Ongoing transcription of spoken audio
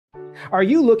Are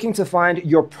you looking to find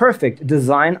your perfect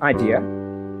design idea?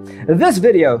 This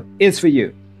video is for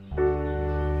you.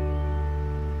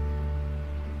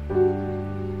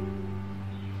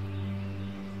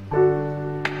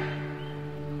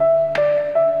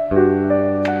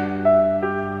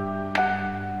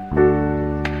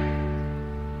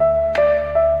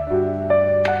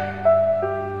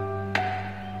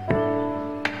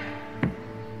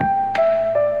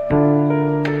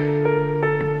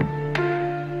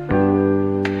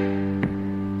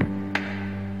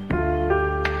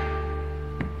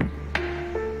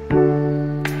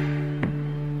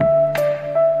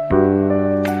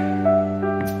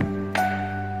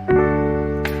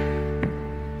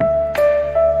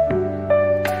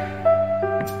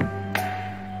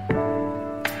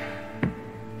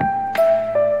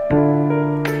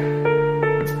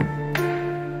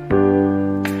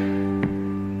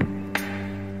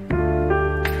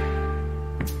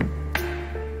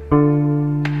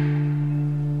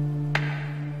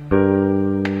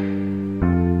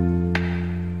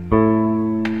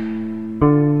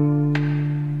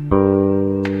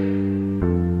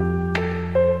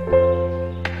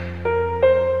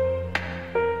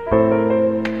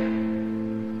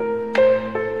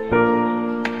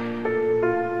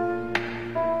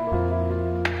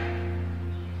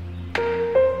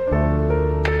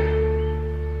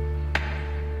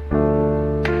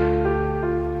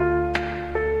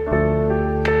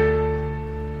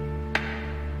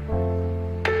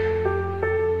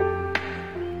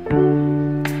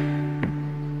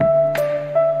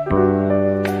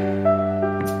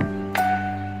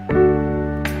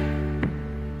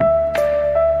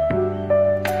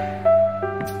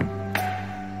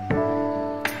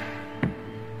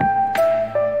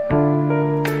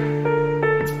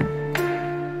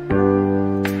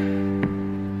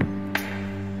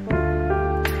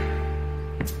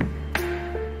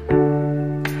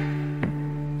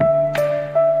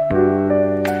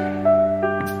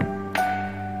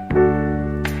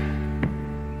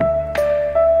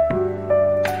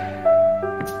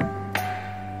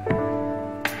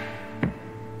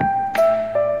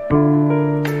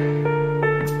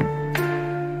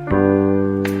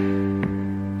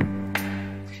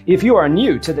 If you are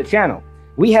new to the channel,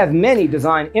 we have many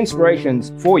design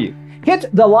inspirations for you. Hit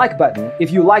the like button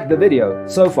if you like the video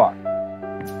so far.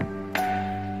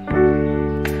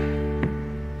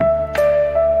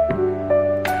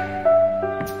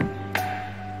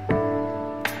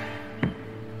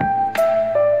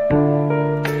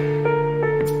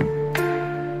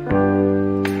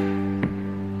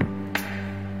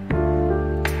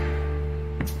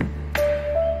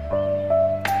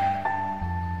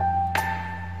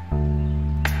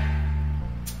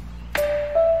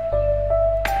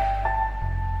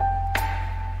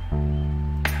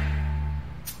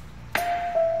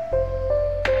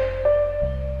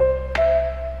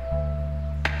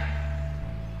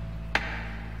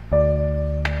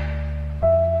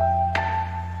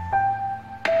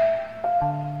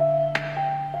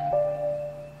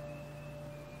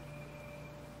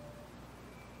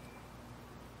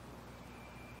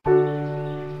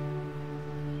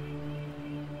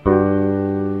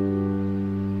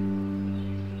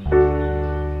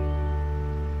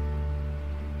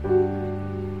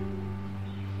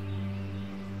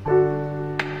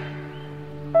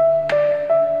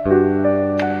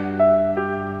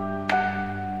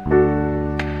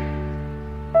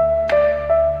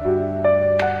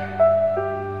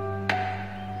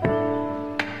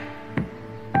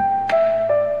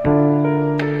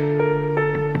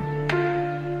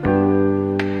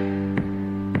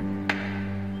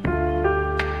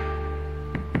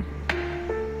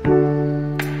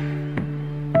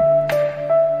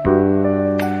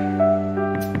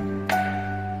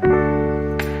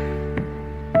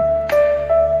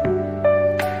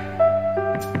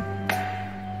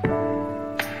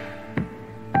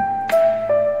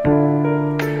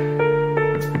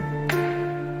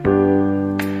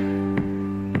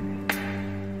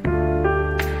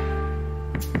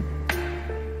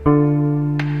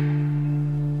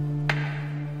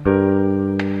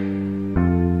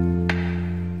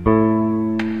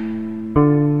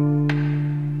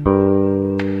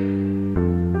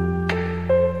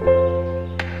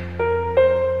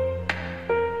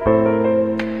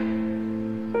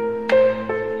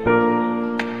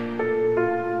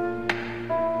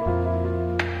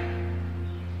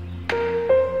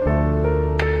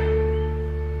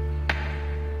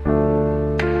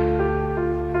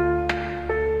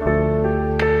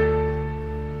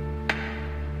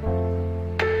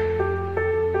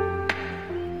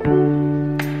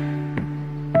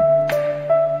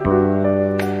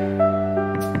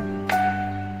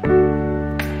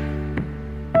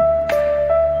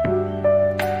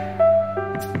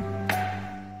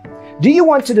 Do you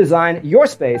want to design your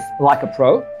space like a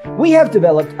pro? We have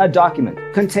developed a document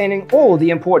containing all the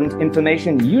important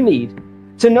information you need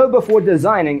to know before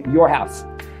designing your house.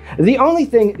 The only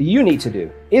thing you need to do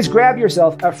is grab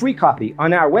yourself a free copy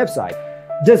on our website,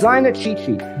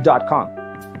 designercheatsheet.com.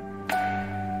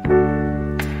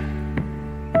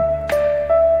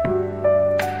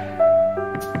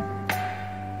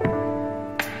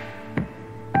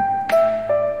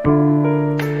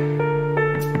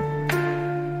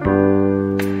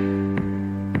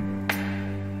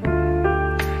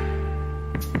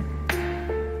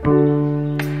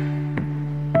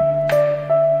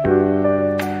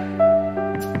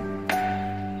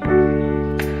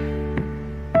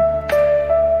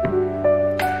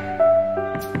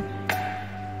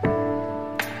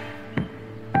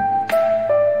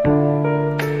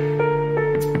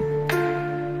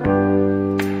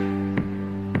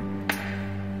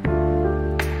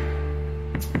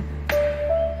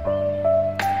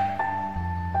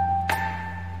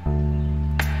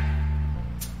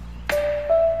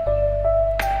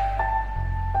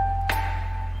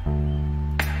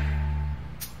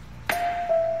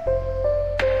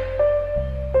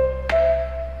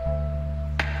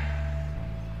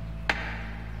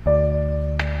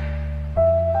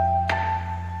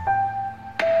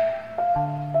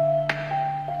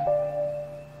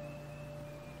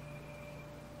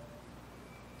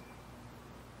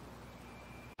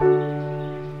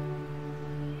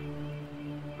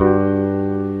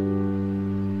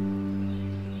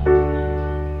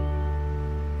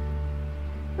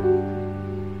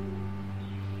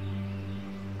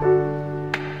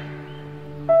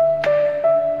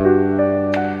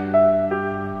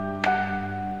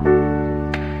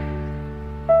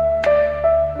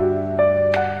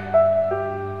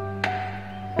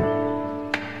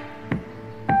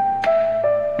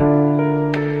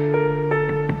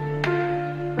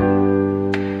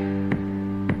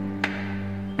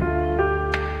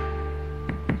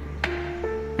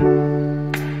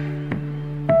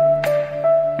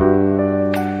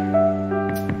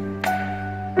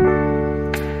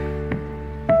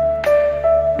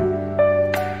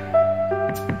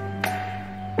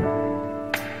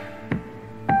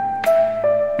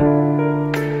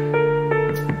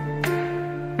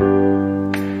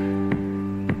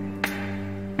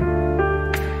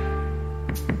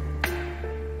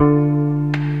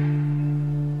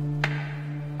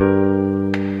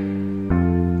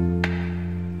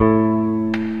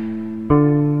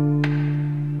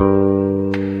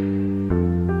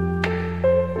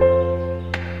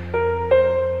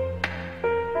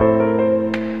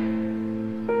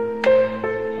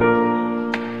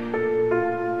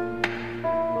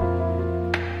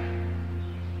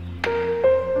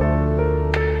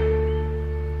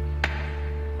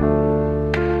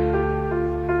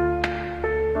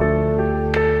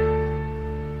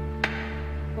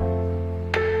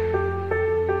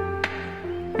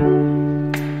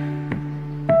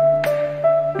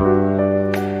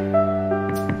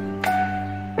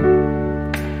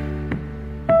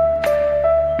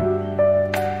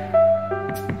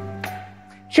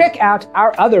 Check out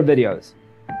our other videos.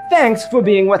 Thanks for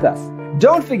being with us.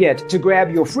 Don't forget to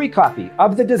grab your free copy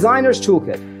of the Designer's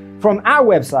Toolkit from our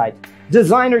website,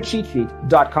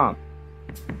 designercheatsheet.com.